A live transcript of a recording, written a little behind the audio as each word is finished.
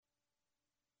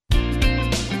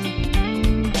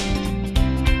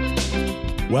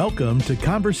Welcome to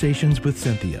Conversations with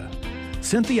Cynthia.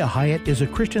 Cynthia Hiett is a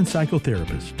Christian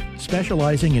psychotherapist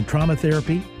specializing in trauma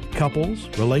therapy, couples,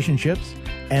 relationships,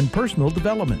 and personal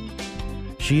development.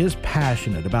 She is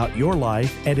passionate about your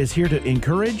life and is here to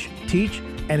encourage, teach,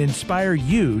 and inspire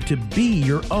you to be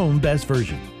your own best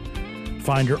version.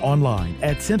 Find her online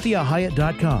at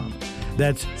CynthiaHiett.com.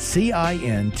 That's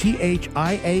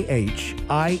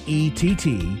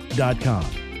CynthiaHiett.com.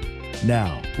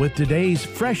 Now, with today's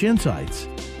fresh insights,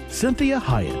 Cynthia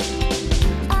Hiett.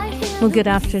 Well, good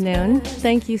afternoon.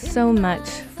 Thank you so much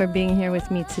for being here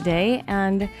with me today.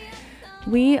 And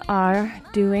we are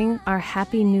doing our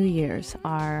Happy New Year's,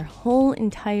 our whole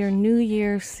entire New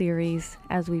Year series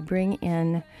as we bring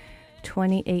in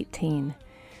 2018.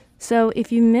 So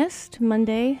if you missed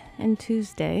Monday and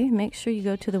Tuesday, make sure you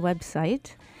go to the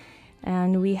website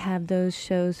and we have those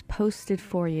shows posted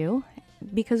for you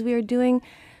because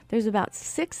there's about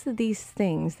 6 of these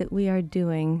things that we are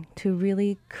doing to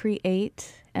really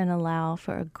create and allow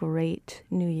for a great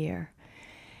new year.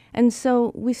 And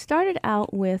so we started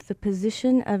out with the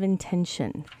position of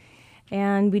intention,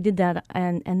 and we did that,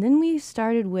 and then we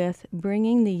started with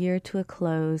bringing the year to a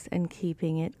close and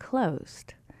keeping it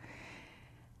closed.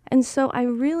 And so I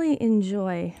really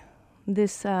enjoy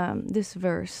this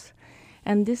verse,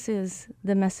 and this is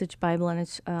the Message Bible, and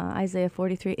it's Isaiah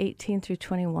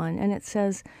 43:18-21, and it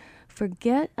says,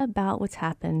 "Forget about what's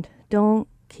happened. Don't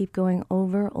keep going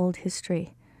over old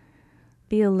history.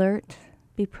 Be alert,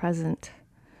 be present.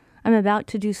 I'm about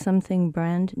to do something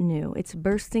brand new. It's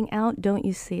bursting out. Don't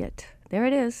you see it? There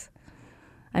it is.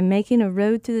 I'm making a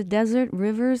road through the desert,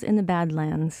 rivers in the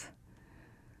Badlands.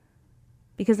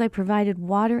 Because I provided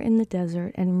water in the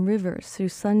desert and rivers through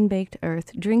sun-baked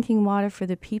earth, drinking water for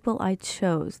the people I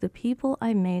chose, the people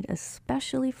I made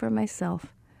especially for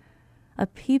myself, a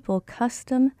people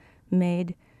custom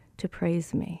made to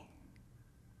praise me."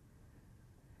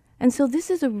 And so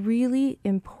this is a really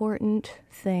important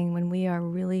thing when we are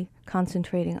really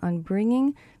concentrating on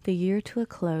bringing the year to a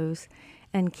close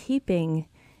and keeping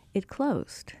it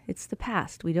closed. It's the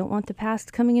past. We don't want the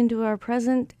past coming into our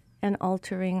present and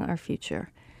altering our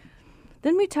future.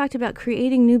 Then we talked about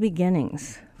creating new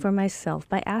beginnings for myself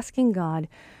by asking God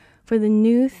for the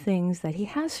new things that He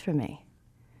has for me.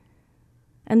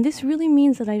 And this really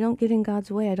means that I don't get in God's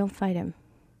way. I don't fight Him.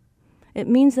 It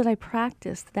means that I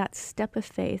practice that step of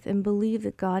faith and believe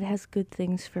that God has good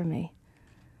things for me.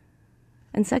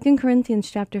 And 2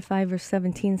 Corinthians chapter 5, verse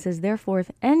 17 says, "Therefore,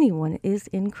 if anyone is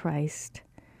in Christ,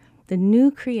 the new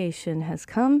creation has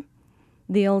come,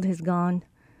 the old has gone,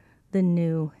 the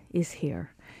new is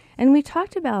here." And we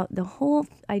talked about the whole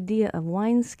idea of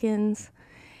wineskins,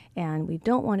 and we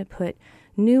don't want to put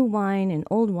new wine in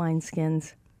old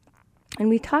wineskins. And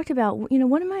we talked about,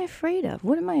 what am I afraid of?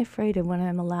 What am I afraid of when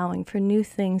I'm allowing for new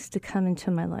things to come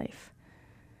into my life?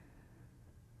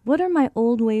 What are my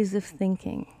old ways of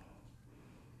thinking?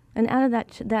 And out of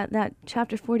that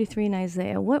chapter 43 in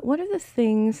Isaiah, what are the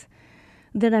things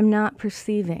that I'm not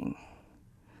perceiving?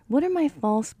 What are my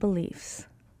false beliefs?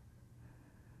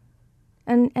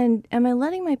 And am I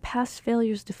letting my past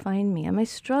failures define me? Am I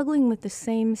struggling with the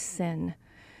same sin?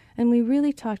 And we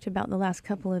really talked about the last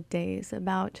couple of days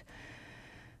about,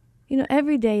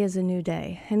 every day is a new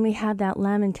day. And we had that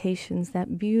Lamentations,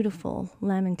 that beautiful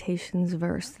Lamentations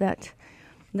verse that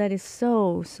is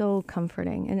so, so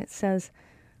comforting. And it says,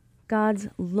 God's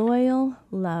loyal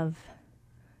love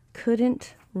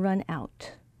couldn't run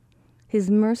out. His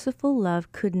merciful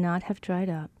love could not have dried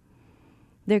up.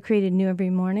 They're created new every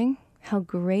morning. How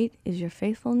great is your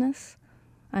faithfulness?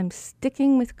 I'm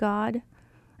sticking with God.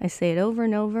 I say it over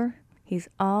and over. He's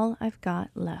all I've got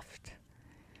left.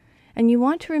 And you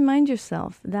want to remind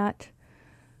yourself that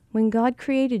when God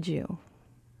created you,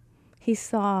 He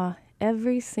saw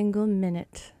every single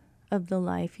minute of the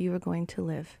life you were going to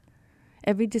live,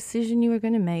 every decision you were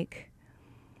going to make,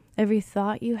 every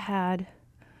thought you had,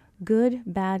 good,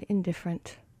 bad,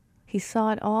 indifferent. He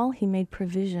saw it all. He made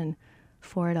provision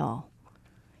for it all.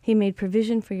 He made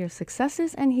provision for your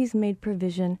successes, and He's made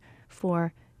provision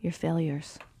for your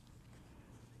failures.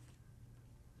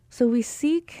 So we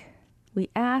seek,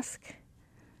 we ask,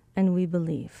 and we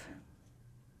believe.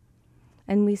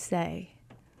 And we say,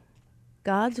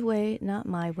 God's way, not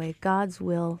my way. God's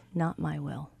will, not my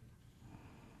will.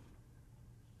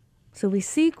 So we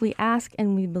seek, we ask,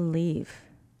 and we believe.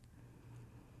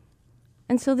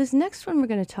 And so this next one we're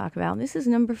going to talk about, this is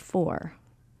number 4.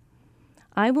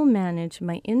 I will manage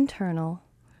my internal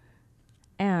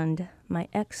and my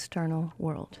external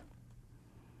world.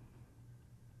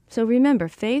 So remember,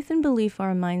 faith and belief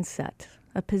are a mindset,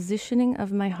 a positioning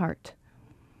of my heart.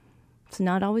 It's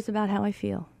not always about how I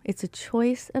feel. It's a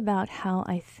choice about how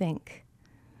I think,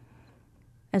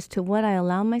 as to what I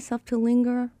allow myself to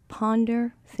linger,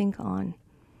 ponder, think on.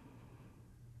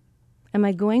 Am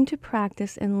I going to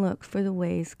practice and look for the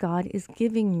ways God is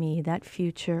giving me that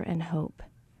future and hope?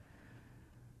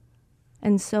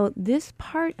 And so this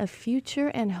part of future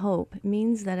and hope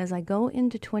means that as I go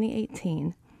into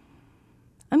 2018,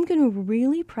 I'm going to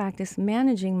really practice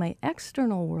managing my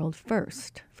external world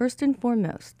first and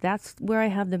foremost. That's where I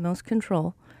have the most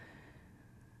control.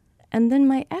 And then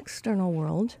my external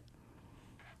world,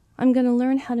 I'm going to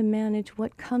learn how to manage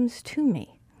what comes to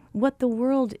me, what the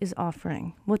world is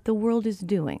offering, what the world is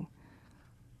doing.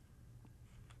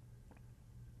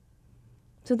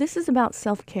 So this is about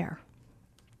self-care.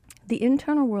 The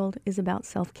internal world is about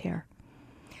self-care.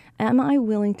 Am I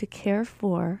willing to care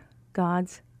for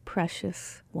God's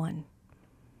precious one,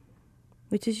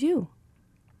 which is you,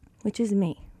 which is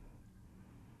me?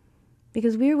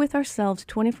 Because we are with ourselves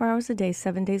 24 hours a day,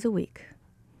 7 days a week.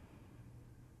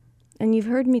 And you've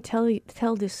heard me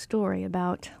tell this story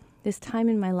about this time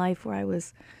in my life where I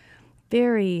was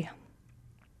very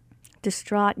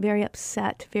distraught, very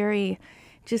upset, very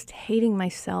just hating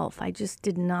myself. I just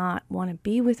did not want to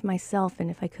be with myself. And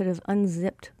if I could have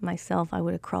unzipped myself, I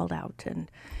would have crawled out.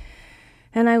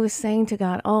 And I was saying to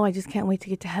God, oh, I just can't wait to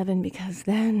get to heaven, because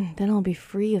then I'll be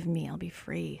free of me. I'll be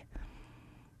free.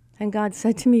 And God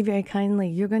said to me very kindly,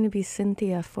 you're going to be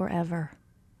Cynthia forever.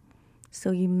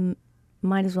 So you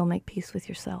might as well make peace with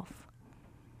yourself,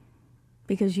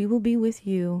 because you will be with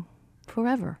you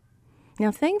forever.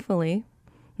 Now, thankfully,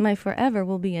 my forever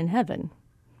will be in heaven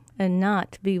and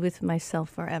not be with myself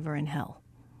forever in hell.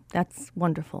 That's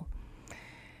wonderful.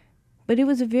 But it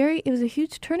was a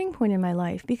huge turning point in my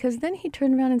life, because then he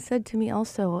turned around and said to me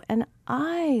also, and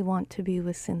I want to be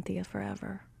with Cynthia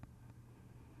forever.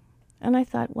 And I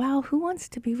thought, wow, who wants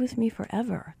to be with me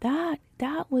forever? That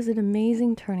was an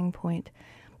amazing turning point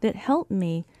that helped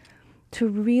me to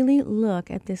really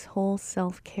look at this whole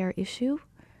self-care issue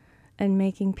and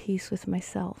making peace with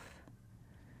myself.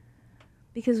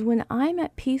 Because when I'm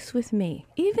at peace with me,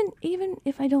 even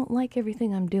if I don't like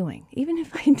everything I'm doing, even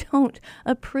if I don't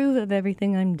approve of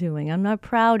everything I'm doing, I'm not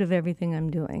proud of everything I'm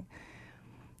doing,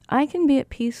 I can be at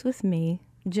peace with me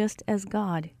just as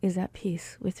God is at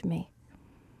peace with me.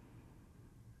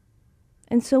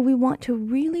 And so we want to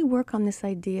really work on this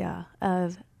idea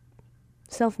of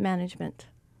self-management,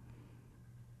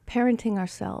 parenting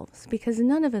ourselves, because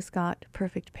none of us got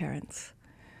perfect parents.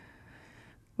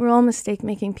 We're all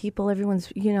mistake-making people. Everyone's,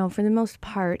 for the most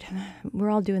part, we're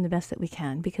all doing the best that we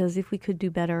can, because if we could do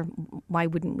better, why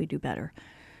wouldn't we do better?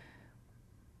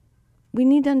 We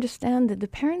need to understand that the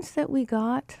parents that we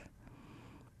got,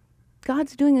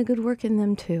 God's doing a good work in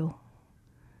them too.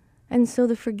 And so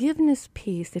the forgiveness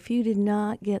piece, if you did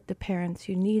not get the parents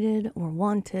you needed or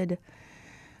wanted,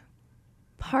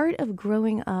 part of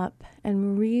growing up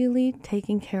and really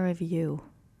taking care of you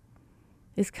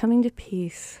is coming to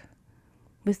peace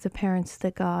with the parents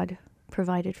that God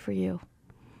provided for you.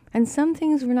 And some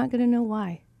things we're not going to know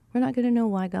why. We're not going to know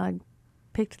why God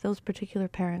picked those particular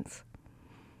parents.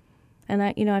 And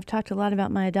I've talked a lot about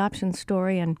my adoption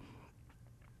story, and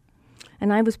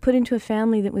I was put into a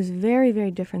family that was very,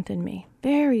 very different than me.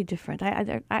 Very different.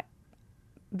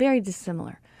 Very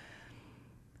dissimilar.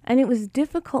 And it was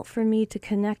difficult for me to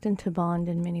connect and to bond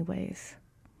in many ways.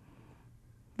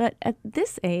 But at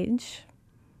this age,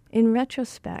 in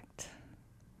retrospect,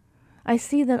 I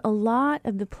see that a lot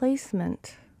of the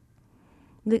placement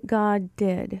that God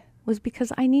did was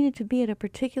because I needed to be at a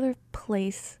particular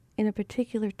place in a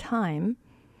particular time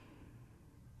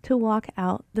to walk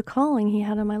out the calling he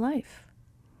had on my life.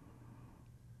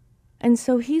 And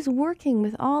so he's working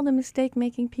with all the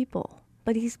mistake-making people,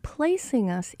 but he's placing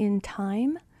us in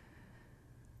time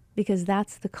because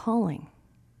that's the calling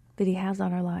that he has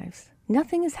on our lives.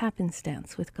 Nothing is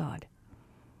happenstance with God.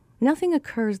 Nothing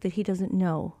occurs that he doesn't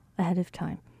know ahead of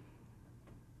time.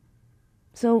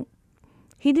 So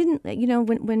he didn't,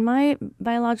 when my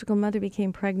biological mother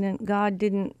became pregnant, God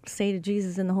didn't say to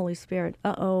Jesus and the Holy Spirit,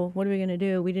 uh-oh, what are we going to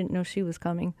do? We didn't know she was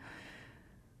coming.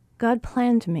 God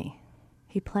planned me.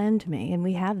 He planned me. And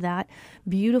we have that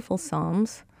beautiful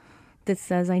Psalms that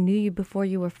says, I knew you before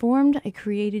you were formed. I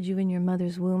created you in your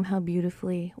mother's womb. How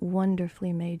beautifully,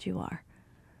 wonderfully made you are.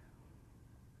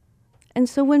 And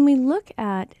so when we look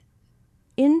at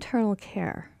internal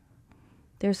care,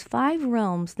 there's 5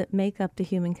 realms that make up the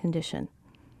human condition.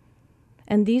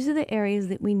 And these are the areas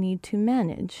that we need to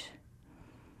manage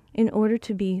in order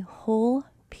to be whole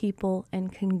people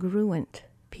and congruent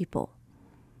people.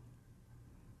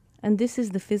 And this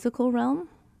is the physical realm,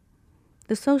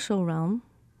 the social realm,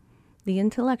 the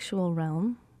intellectual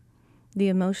realm, the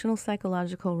emotional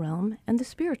psychological realm, and the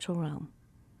spiritual realm.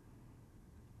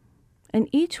 And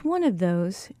each one of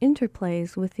those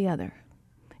interplays with the other.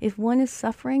 If one is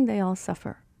suffering, they all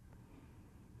suffer.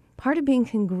 Part of being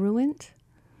congruent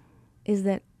is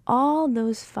that all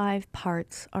those 5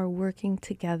 parts are working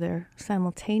together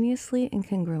simultaneously and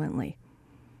congruently.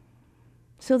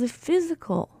 So the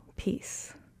physical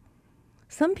piece,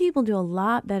 some people do a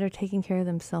lot better taking care of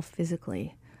themselves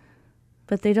physically,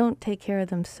 but they don't take care of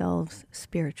themselves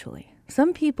spiritually.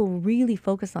 Some people really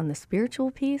focus on the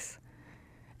spiritual piece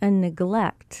and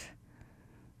neglect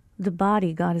the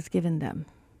body God has given them.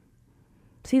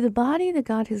 See, the body that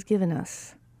God has given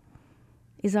us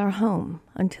is our home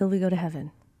until we go to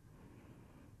heaven.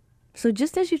 So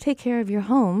just as you take care of your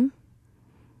home,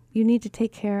 you need to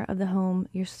take care of the home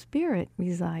your spirit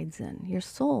resides in. Your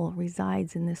soul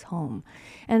resides in this home.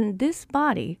 And this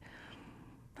body,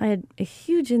 I had a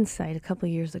huge insight a couple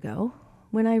years ago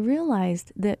when I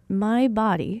realized that my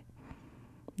body,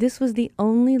 this was the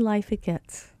only life it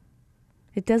gets.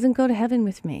 It doesn't go to heaven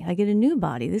with me. I get a new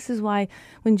body. This is why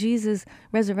when Jesus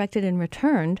resurrected and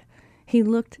returned, he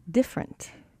looked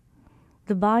different.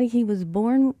 The body he was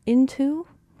born into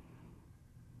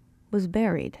was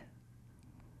buried.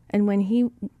 And when he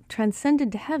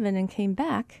transcended to heaven and came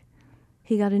back,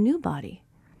 he got a new body.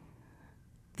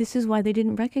 This is why they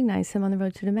didn't recognize him on the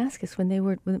road to Damascus when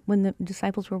the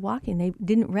disciples were walking. They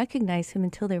didn't recognize him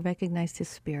until they recognized his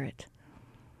spirit.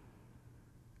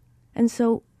 And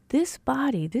so this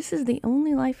body, this is the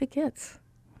only life it gets.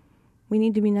 We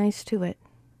need to be nice to it.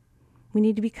 We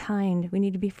need to be kind. We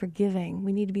need to be forgiving.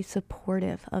 We need to be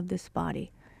supportive of this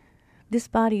body. This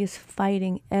body is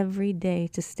fighting every day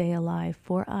to stay alive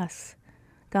for us.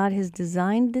 God has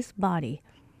designed this body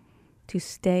to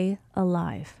stay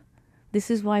alive.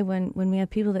 This is why when we have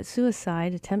people that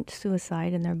attempt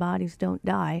suicide, and their bodies don't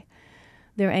die,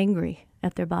 they're angry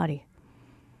at their body.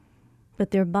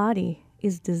 But their body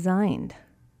is designed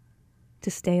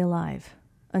to stay alive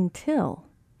until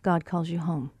God calls you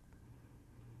home.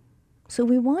 So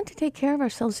we want to take care of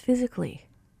ourselves physically.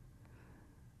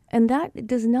 And that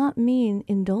does not mean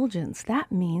indulgence. That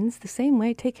means the same way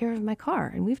I take care of my car.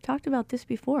 And we've talked about this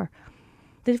before.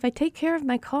 That if I take care of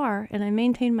my car and I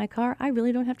maintain my car, I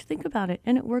really don't have to think about it.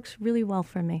 And it works really well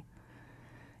for me.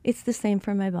 It's the same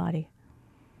for my body.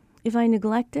 If I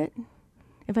neglect it,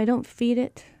 if I don't feed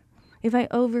it, if I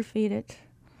overfeed it,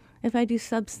 if I do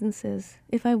substances,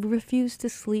 if I refuse to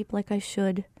sleep like I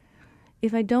should,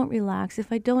 if I don't relax,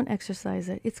 if I don't exercise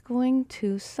it, it's going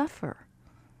to suffer.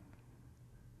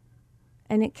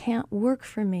 And it can't work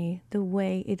for me the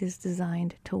way it is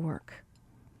designed to work.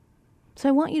 So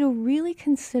I want you to really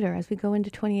consider as we go into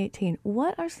 2018,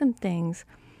 what are some things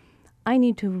I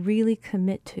need to really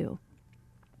commit to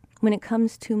when it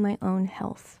comes to my own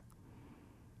health?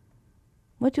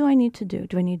 What do I need to do?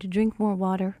 Do I need to drink more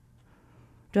water?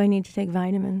 Do I need to take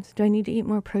vitamins? Do I need to eat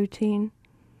more protein?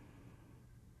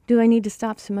 Do I need to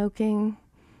stop smoking?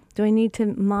 Do I need to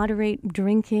moderate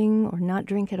drinking or not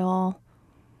drink at all?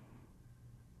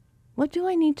 What do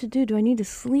I need to do? Do I need to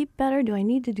sleep better? Do I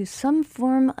need to do some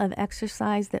form of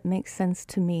exercise that makes sense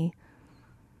to me?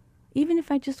 Even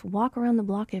if I just walk around the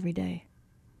block every day.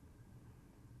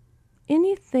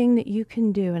 Anything that you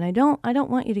can do, and I don't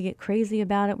want you to get crazy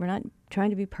about it. We're not trying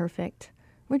to be perfect.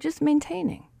 We're just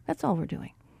maintaining. That's all we're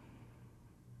doing.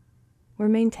 We're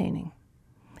maintaining.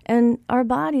 And our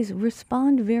bodies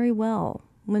respond very well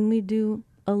when we do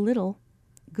a little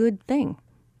good thing.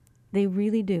 They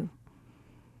really do.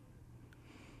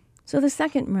 So the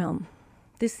second realm,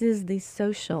 this is the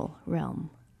social realm.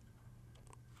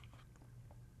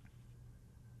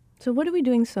 So what are we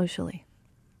doing socially?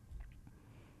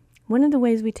 One of the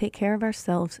ways we take care of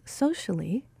ourselves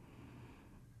socially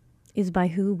is by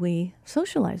who we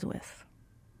socialize with.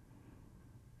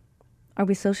 Are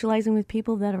we socializing with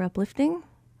people that are uplifting,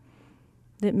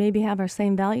 that maybe have our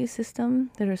same value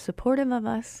system, that are supportive of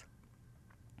us?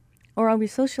 Or are we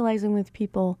socializing with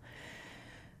people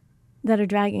that are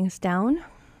dragging us down,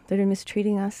 that are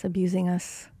mistreating us, abusing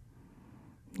us,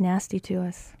 nasty to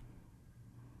us,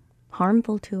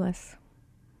 harmful to us?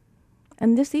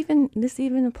 And this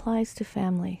even applies to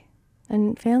family.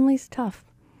 And family's tough.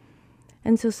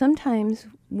 And so sometimes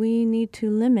we need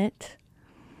to limit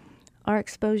our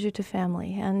exposure to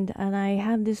family. And I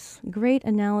have this great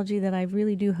analogy that I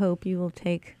really do hope you will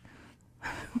take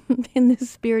in the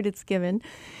spirit it's given.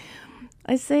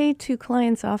 I say to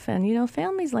clients often,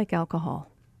 family's like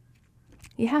alcohol.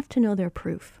 You have to know their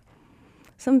proof.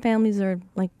 Some families are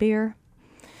like beer.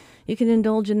 You can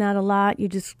indulge in that a lot. You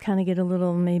just kind of get a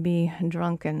little maybe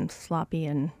drunk and sloppy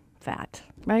and fat,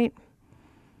 right?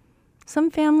 Some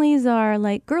families are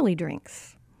like girly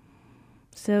drinks.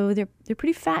 So they're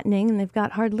pretty fattening and they've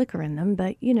got hard liquor in them,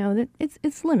 but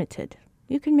it's limited.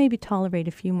 You can maybe tolerate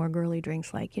a few more girly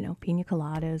drinks like, pina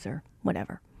coladas or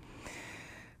whatever.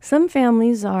 Some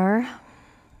families are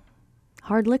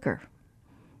hard liquor.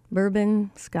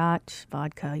 Bourbon, scotch,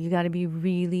 vodka. You got to be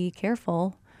really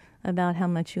careful about how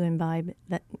much you imbibe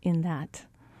in that.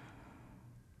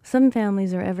 Some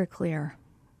families are Everclear.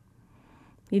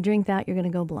 You drink that, you're going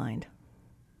to go blind.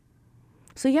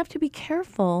 So you have to be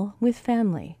careful with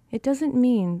family. It doesn't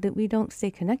mean that we don't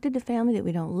stay connected to family, that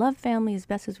we don't love family as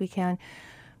best as we can.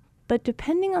 But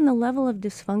depending on the level of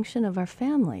dysfunction of our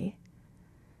family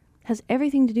has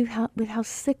everything to do with how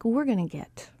sick we're going to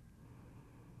get.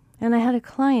 And I had a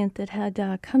client that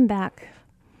had come back.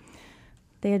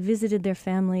 They had visited their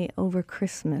family over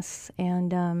Christmas,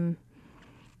 and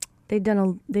they've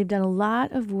done a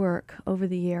lot of work over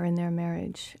the year in their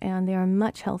marriage, and they are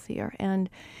much healthier.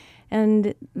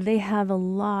 And they have a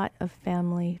lot of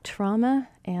family trauma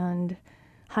and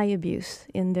high abuse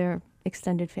in their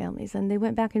extended families. And they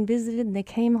went back and visited, and they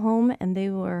came home, and they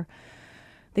were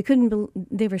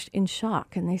in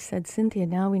shock. And they said, Cynthia,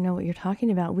 now we know what you're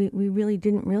talking about. We really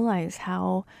didn't realize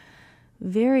how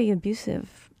very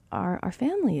abusive our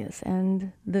family is.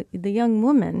 And the young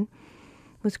woman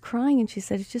was crying, and she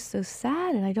said, it's just so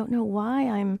sad, and I don't know why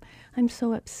I'm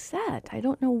so upset. I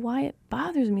don't know why it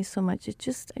bothers me so much. I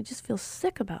just feel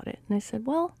sick about it. And I said,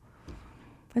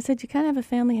 you kind of have a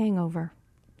family hangover.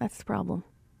 That's the problem.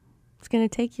 It's going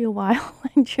to take you a while,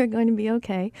 and you're going to be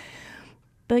okay.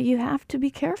 But you have to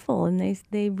be careful. And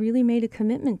they really made a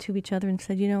commitment to each other and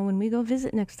said, when we go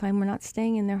visit next time, we're not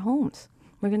staying in their homes.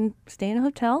 We're going to stay in a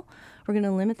hotel. We're going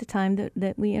to limit the time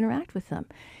that we interact with them.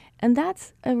 And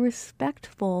that's a very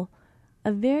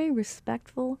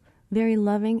respectful, very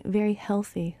loving, very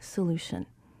healthy solution.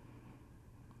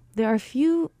 There are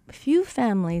few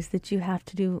families that you have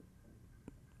to do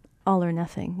all or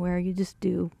nothing, where you just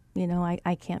do,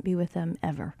 I can't be with them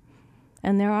ever.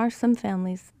 And there are some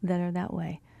families that are that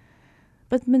way.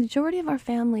 But the majority of our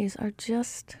families are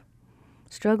just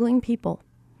struggling people.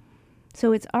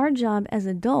 So it's our job as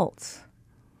adults,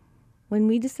 when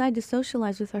we decide to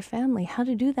socialize with our family, how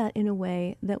to do that in a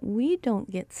way that we don't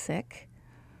get sick,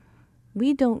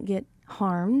 we don't get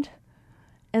harmed,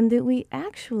 and that we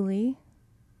actually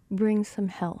bring some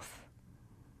health,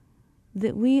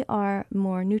 that we are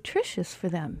more nutritious for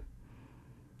them.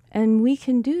 And we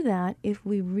can do that if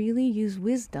we really use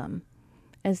wisdom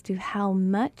as to how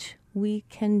much we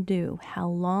can do, how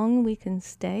long we can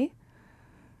stay,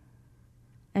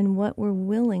 and what we're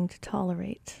willing to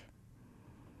tolerate.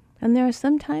 And there are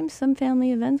sometimes some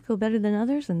family events go better than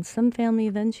others, and some family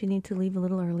events you need to leave a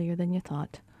little earlier than you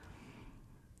thought.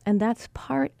 And that's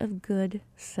part of good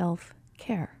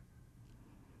self-care.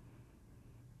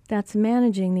 That's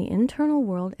managing the internal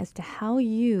world as to how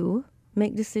you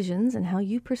make decisions and how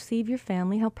you perceive your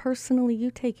family, how personally you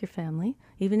take your family,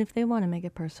 even if they want to make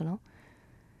it personal.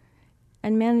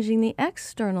 And managing the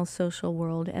external social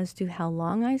world as to how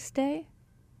long I stay,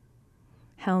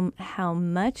 how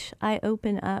much I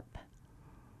open up,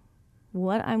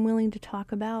 what I'm willing to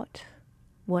talk about,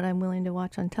 what I'm willing to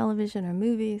watch on television or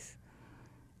movies.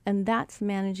 And that's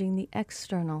managing the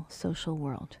external social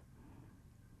world.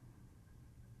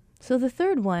 So the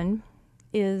third one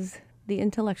is the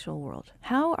intellectual world.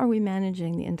 How are we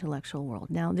managing the intellectual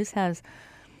world? Now, this has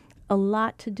a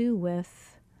lot to do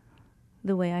with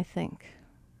the way I think.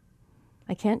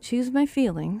 I can't choose my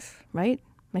feelings, right?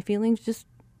 My feelings just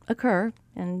occur,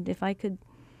 and if I could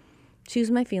choose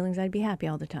my feelings, I'd be happy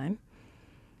all the time.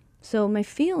 So my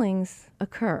feelings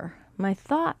occur. My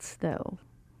thoughts, though,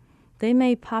 they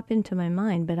may pop into my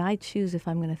mind, but I choose if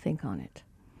I'm going to think on it.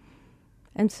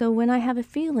 And so when I have a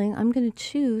feeling, I'm going to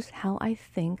choose how I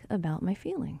think about my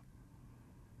feeling.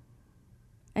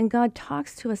 And God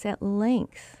talks to us at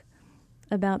length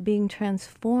about being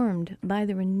transformed by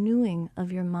the renewing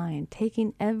of your mind,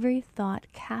 taking every thought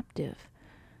captive,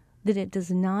 that it does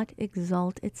not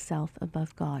exalt itself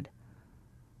above God.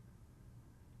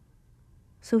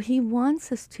 So he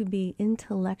wants us to be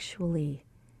intellectually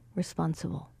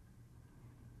responsible.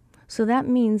 So that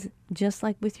means, just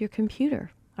like with your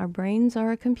computer, our brains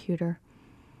are a computer.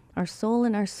 Our soul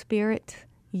and our spirit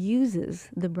uses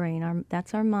the brain.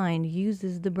 That's our mind,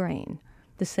 uses the brain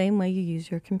the same way you use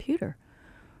your computer.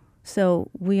 So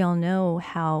we all know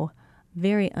how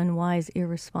very unwise,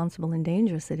 irresponsible, and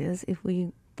dangerous it is if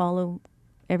we follow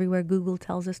everywhere Google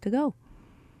tells us to go.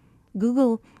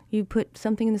 Google, you put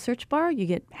something in the search bar, you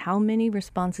get how many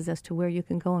responses as to where you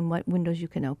can go and what windows you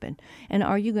can open. And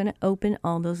are you going to open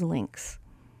all those links?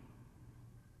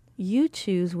 You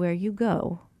choose where you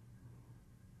go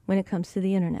when it comes to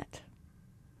the internet.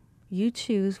 You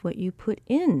choose what you put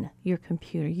in your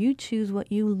computer. You choose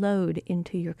what you load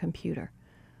into your computer.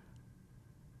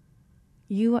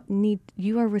 You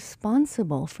are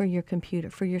responsible for your computer,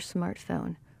 for your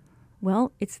smartphone.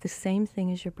 Well, it's the same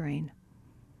thing as your brain.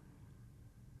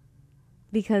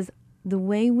 Because the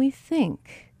way we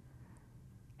think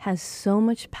has so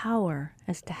much power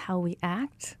as to how we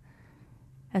act,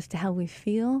 as to how we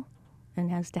feel, and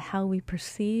as to how we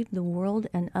perceive the world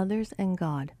and others and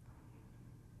God.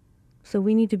 So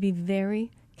we need to be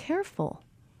very careful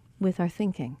with our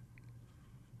thinking.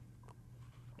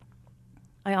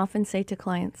 I often say to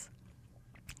clients,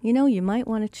 you might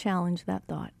want to challenge that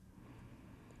thought.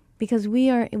 Because we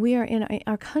are in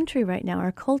our country right now,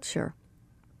 our culture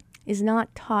is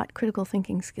not taught critical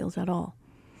thinking skills at all.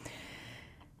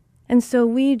 And so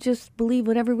we just believe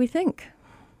whatever we think.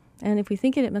 And if we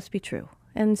think it, it must be true.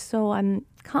 And so I'm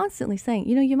constantly saying,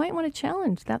 you might want to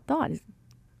challenge that thought.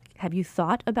 Have you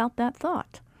thought about that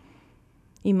thought?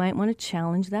 You might want to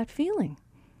challenge that feeling.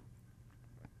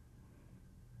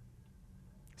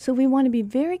 So we want to be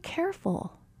very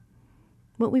careful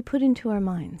what we put into our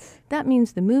minds. That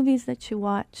means the movies that you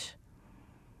watch,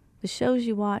 the shows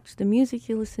you watch, the music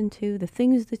you listen to, the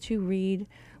things that you read,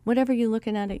 whatever you're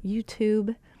looking at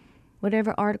YouTube,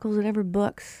 whatever articles, whatever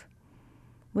books,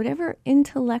 whatever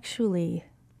intellectually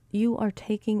you are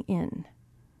taking in.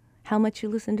 How much you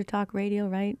listen to talk radio,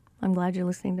 right? I'm glad you're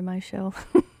listening to my show.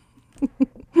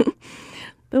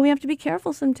 But we have to be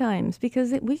careful sometimes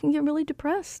because we can get really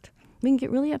depressed. We can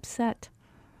get really upset.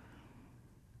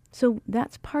 So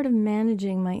that's part of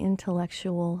managing my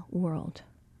intellectual world.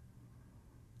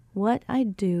 What I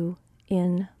do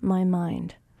in my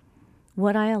mind,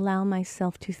 what I allow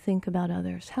myself to think about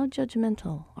others. How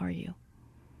judgmental are you?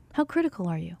 How critical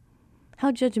are you?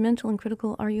 How judgmental and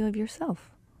critical are you of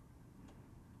yourself?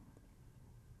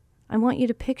 I want you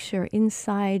to picture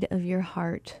inside of your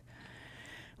heart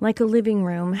like a living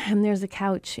room, and there's a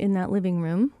couch in that living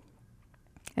room,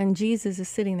 and Jesus is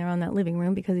sitting there on that living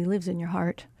room because he lives in your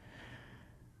heart.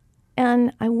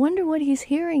 And I wonder what he's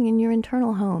hearing in your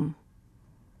internal home.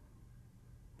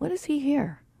 What does he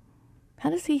hear? How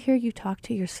does he hear you talk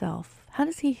to yourself? How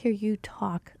does he hear you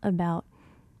talk about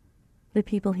the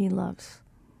people he loves?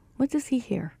 What does he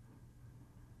hear?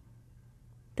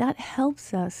 That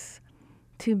helps us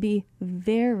to be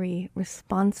very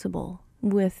responsible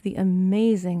with the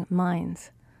amazing minds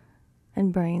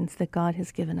and brains that God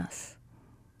has given us.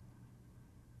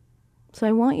 So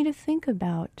I want you to think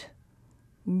about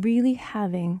really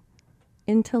having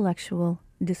intellectual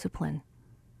discipline.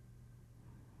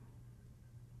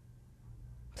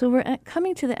 So we're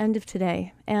coming to the end of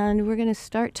today, and we're going to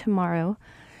start tomorrow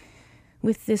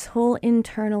with this whole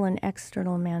internal and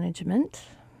external management.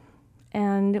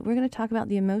 And we're going to talk about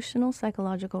the emotional,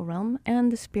 psychological realm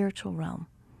and the spiritual realm.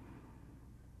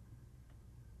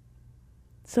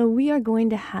 So we are going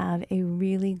to have a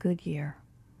really good year.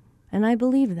 And I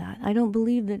believe that. I don't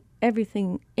believe that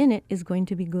everything in it is going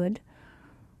to be good.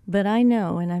 But I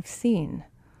know and I've seen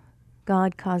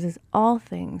God causes all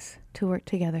things to work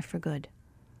together for good,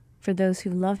 for those who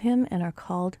love him and are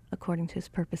called according to his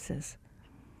purposes.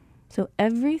 So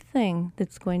everything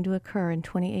that's going to occur in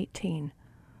 2018,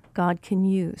 God can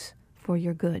use for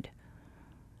your good.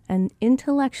 And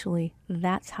intellectually,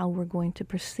 that's how we're going to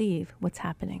perceive what's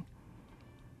happening.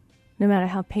 No matter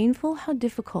how painful, how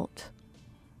difficult,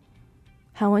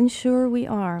 how unsure we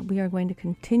are going to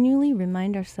continually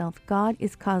remind ourselves, God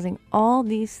is causing all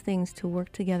these things to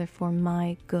work together for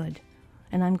my good,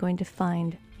 and I'm going to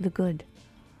find the good.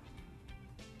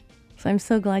 So I'm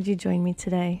so glad you joined me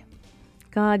today.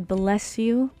 God bless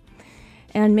you.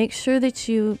 And make sure that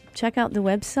you check out the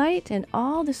website and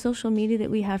all the social media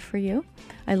that we have for you.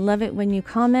 I love it when you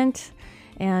comment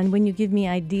and when you give me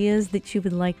ideas that you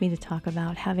would like me to talk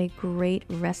about. Have a great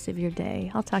rest of your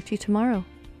day. I'll talk to you tomorrow.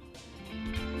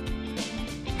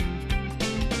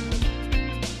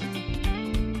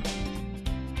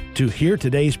 To hear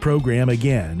today's program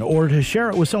again or to share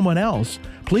it with someone else,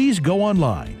 please go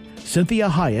online,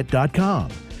 CynthiaHiett.com.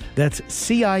 That's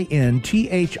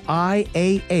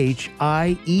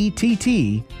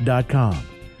CynthiaHiett.com.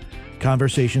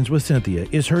 Conversations with Cynthia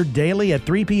is heard daily at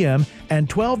 3 p.m. and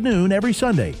 12 noon every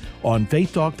Sunday on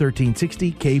Faith Talk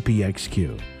 1360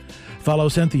 KPXQ. Follow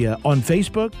Cynthia on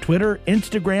Facebook, Twitter,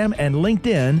 Instagram, and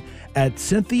LinkedIn at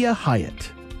Cynthia Hiett.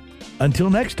 Until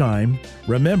next time,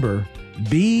 remember,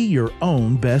 be your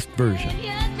own best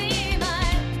version.